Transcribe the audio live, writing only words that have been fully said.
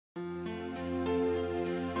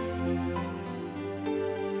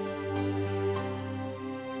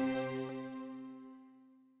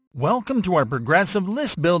Welcome to our progressive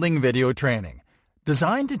list building video training,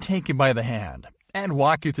 designed to take you by the hand and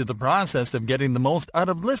walk you through the process of getting the most out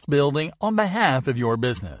of list building on behalf of your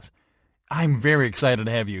business. I'm very excited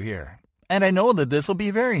to have you here, and I know that this will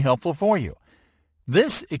be very helpful for you.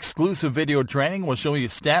 This exclusive video training will show you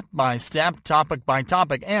step by step, topic by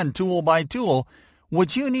topic, and tool by tool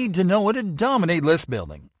what you need to know to dominate list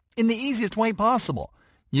building in the easiest way possible,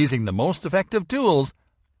 using the most effective tools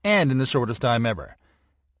and in the shortest time ever.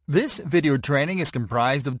 This video training is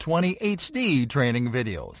comprised of 20 HD training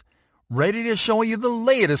videos, ready to show you the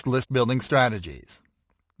latest list building strategies.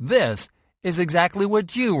 This is exactly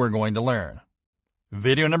what you are going to learn.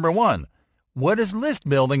 Video number 1, what is list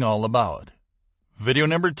building all about? Video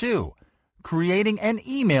number 2, creating an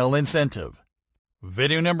email incentive.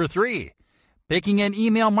 Video number 3, picking an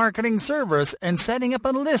email marketing service and setting up a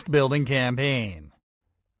list building campaign.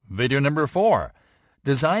 Video number 4,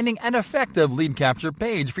 designing an effective lead capture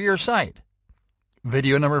page for your site.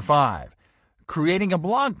 Video number 5, creating a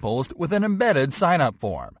blog post with an embedded sign-up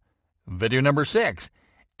form. Video number 6,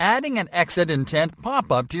 adding an exit intent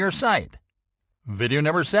pop-up to your site. Video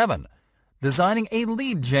number 7, designing a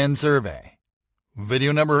lead gen survey.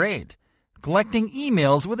 Video number 8, collecting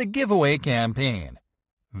emails with a giveaway campaign.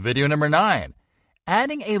 Video number 9,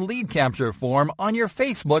 adding a lead capture form on your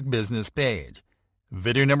Facebook business page.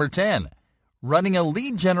 Video number 10, running a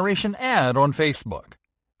lead generation ad on Facebook.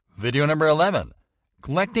 Video number 11,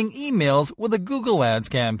 collecting emails with a Google Ads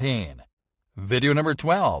campaign. Video number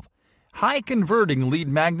 12, high-converting lead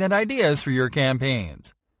magnet ideas for your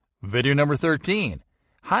campaigns. Video number 13,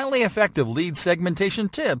 highly effective lead segmentation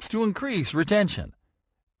tips to increase retention.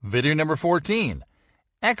 Video number 14,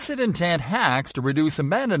 exit intent hacks to reduce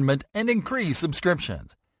abandonment and increase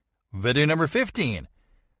subscriptions. Video number 15,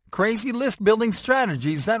 crazy list building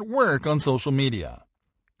strategies that work on social media.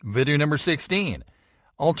 Video number 16,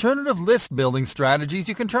 alternative list building strategies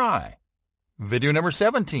you can try. Video number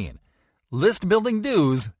 17, list building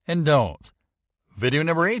do's and don'ts. Video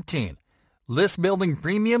number 18, list building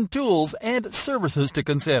premium tools and services to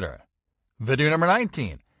consider. Video number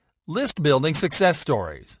 19, list building success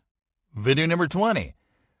stories. Video number 20,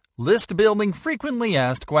 list building frequently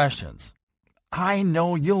asked questions. I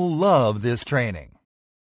know you'll love this training.